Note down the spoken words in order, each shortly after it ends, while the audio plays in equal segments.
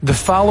The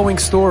following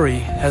story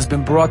has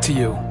been brought to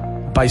you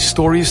by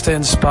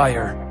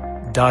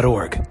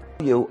StoriesToInspire.org.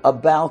 You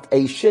about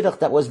a shidduch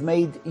that was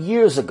made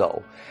years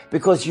ago,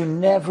 because you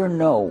never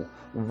know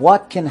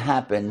what can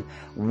happen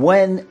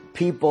when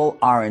people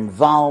are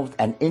involved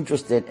and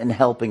interested in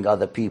helping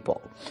other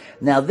people.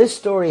 Now, this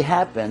story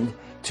happened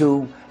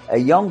to a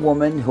young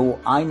woman who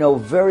I know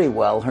very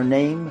well. Her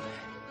name,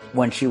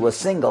 when she was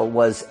single,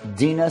 was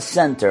Dina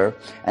Center,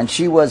 and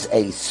she was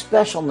a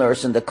special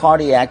nurse in the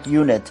cardiac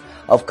unit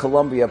of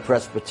Columbia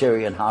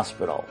Presbyterian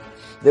Hospital.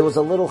 There was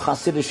a little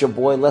Hasidic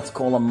boy, let's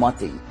call him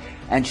Mati,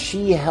 and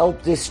she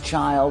helped this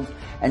child,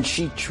 and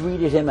she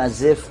treated him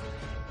as if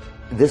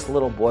this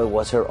little boy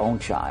was her own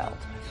child.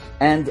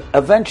 And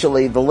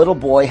eventually, the little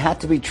boy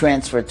had to be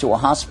transferred to a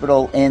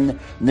hospital in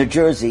New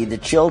Jersey, the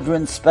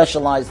Children's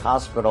Specialized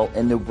Hospital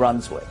in New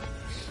Brunswick.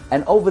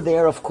 And over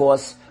there, of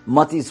course,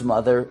 Mati's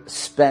mother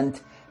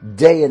spent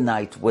day and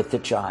night with the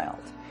child.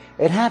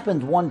 It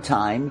happened one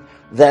time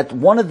that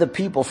one of the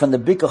people from the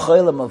Bika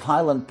Cholim of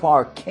Highland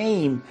Park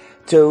came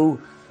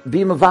to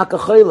be Mavaka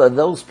Chola,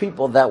 those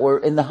people that were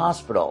in the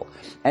hospital.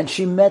 And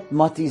she met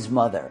Mati's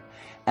mother.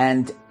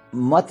 And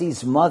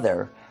Mati's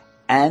mother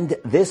and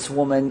this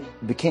woman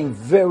became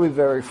very,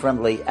 very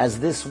friendly,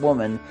 as this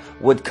woman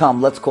would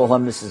come, let's call her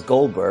Mrs.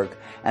 Goldberg,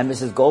 and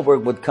Mrs.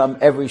 Goldberg would come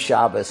every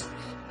Shabbos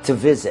to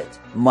visit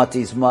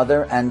Mati's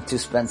mother and to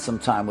spend some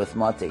time with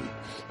Mati.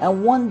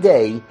 And one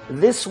day,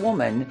 this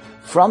woman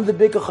from the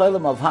Bika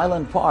Cholim of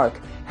Highland Park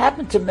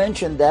happened to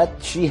mention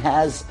that she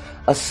has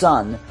a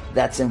son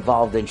that's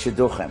involved in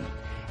Shidduchim.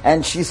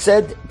 And she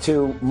said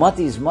to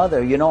Mati's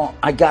mother, you know,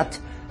 I got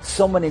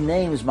so many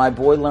names. My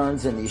boy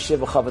learns in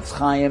Yeshiva Chavetz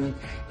Chaim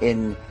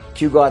in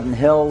Kew Garden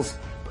Hills.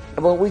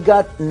 Well, we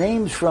got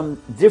names from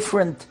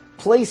different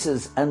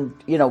places, and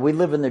you know, we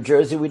live in New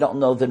Jersey. We don't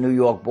know the New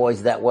York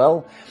boys that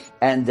well,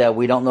 and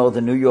we don't know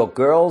the New York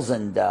girls,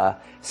 and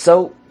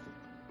so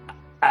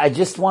I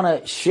just want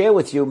to share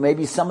with you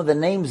maybe some of the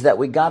names that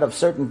we got of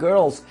certain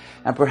girls,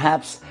 and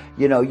perhaps,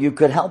 you know, you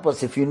could help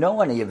us if you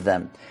know any of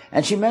them.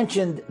 And she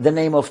mentioned the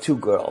name of two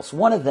girls.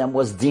 One of them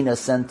was Dina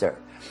Center.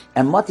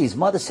 And Mati's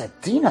mother said,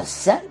 Dina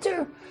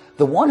Center?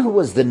 The one who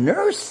was the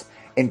nurse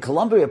in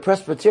Columbia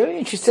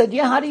Presbyterian? She said,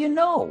 yeah, how do you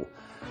know?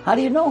 How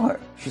do you know her?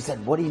 She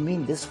said, what do you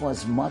mean? This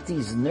was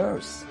Mati's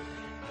nurse.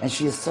 And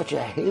she is such a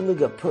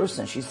heilige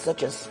person. She's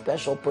such a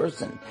special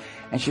person.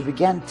 And she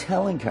began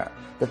telling her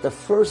that the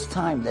first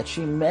time that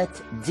she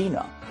met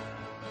Dina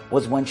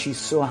was when she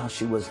saw how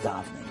she was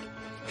davening.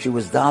 She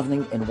was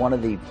davening in one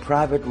of the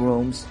private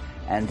rooms,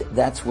 and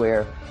that's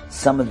where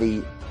some of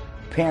the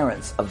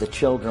parents of the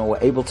children were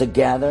able to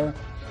gather.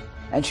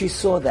 And she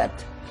saw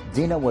that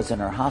Dina was in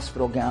her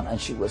hospital gown,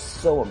 and she was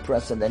so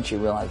impressed. And then she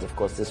realized, of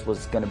course, this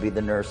was going to be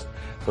the nurse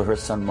for her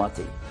son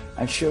Mati.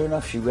 And sure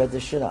enough, she read the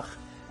shidduch.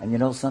 And you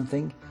know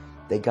something?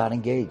 They got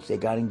engaged.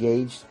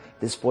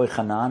 This boy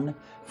Hanan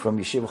from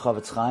Yeshiva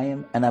Chavetz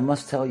Chaim. And I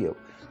must tell you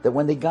that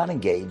when they got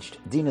engaged,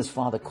 Dina's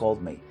father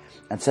called me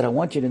and said, I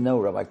want you to know,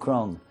 Rabbi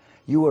Krohn,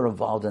 you were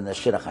involved in the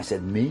shidduch. I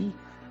said, me?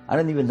 I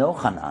didn't even know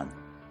Hanan.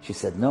 She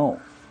said, no.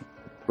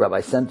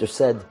 Rabbi Center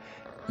said,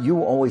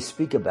 you always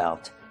speak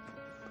about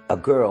a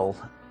girl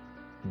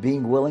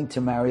being willing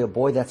to marry a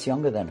boy that's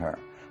younger than her,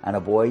 and a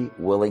boy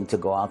willing to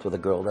go out with a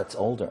girl that's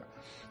older.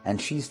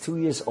 And she's 2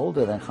 years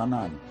older than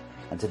Hanan.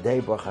 And today,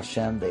 Baruch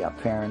Hashem, they are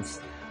parents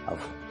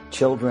of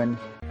children.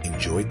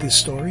 Enjoyed this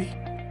story?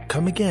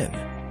 Come again.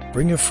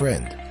 Bring a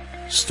friend.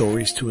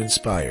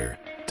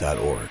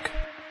 StoriesToInspire.org